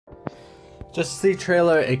Just the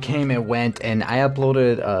trailer, it came, it went, and I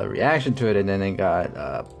uploaded a reaction to it, and then it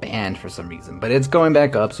got banned for some reason. But it's going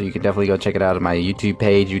back up, so you can definitely go check it out on my YouTube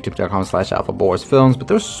page, youtube.com/AlphaBorsFilms. But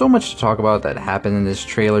there's so much to talk about that happened in this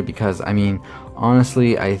trailer because, I mean,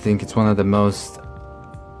 honestly, I think it's one of the most,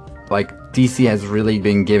 like, DC has really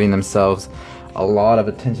been giving themselves a lot of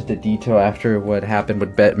attention to detail after what happened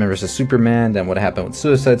with Batman vs Superman, then what happened with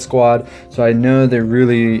Suicide Squad. So I know they're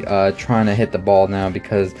really trying to hit the ball now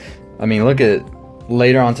because, I mean, look at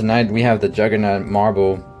later on tonight we have the Juggernaut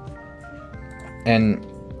Marvel, and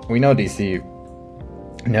we know DC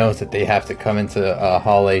knows that they have to come into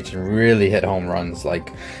Hall H and really hit home runs.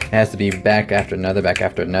 Like, it has to be back after another, back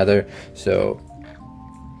after another. So,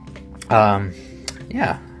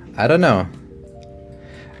 yeah, I don't know.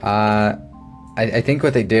 I think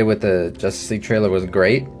what they did with the Justice League trailer was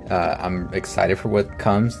great. I'm excited for what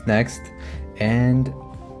comes next, and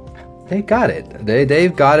they got it.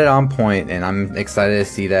 They've got it on point, and I'm excited to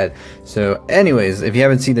see that. So, anyways, if you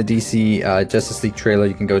haven't seen the DC Justice League trailer,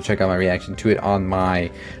 you can go check out my reaction to it on my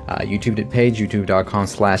YouTube page,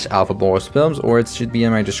 youtube.com/AlphaBorsFilms, or it should be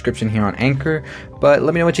in my description here on Anchor. But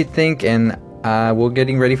let me know what you think, and we're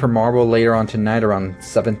getting ready for Marvel later on tonight around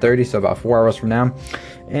 7:30, so about 4 hours from now.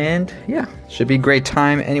 And yeah, should be a great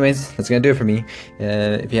time. Anyways, that's gonna do it for me.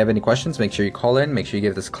 If you have any questions, make sure you call in, make sure you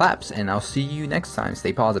give this claps, and I'll see you next time.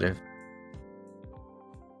 Stay positive.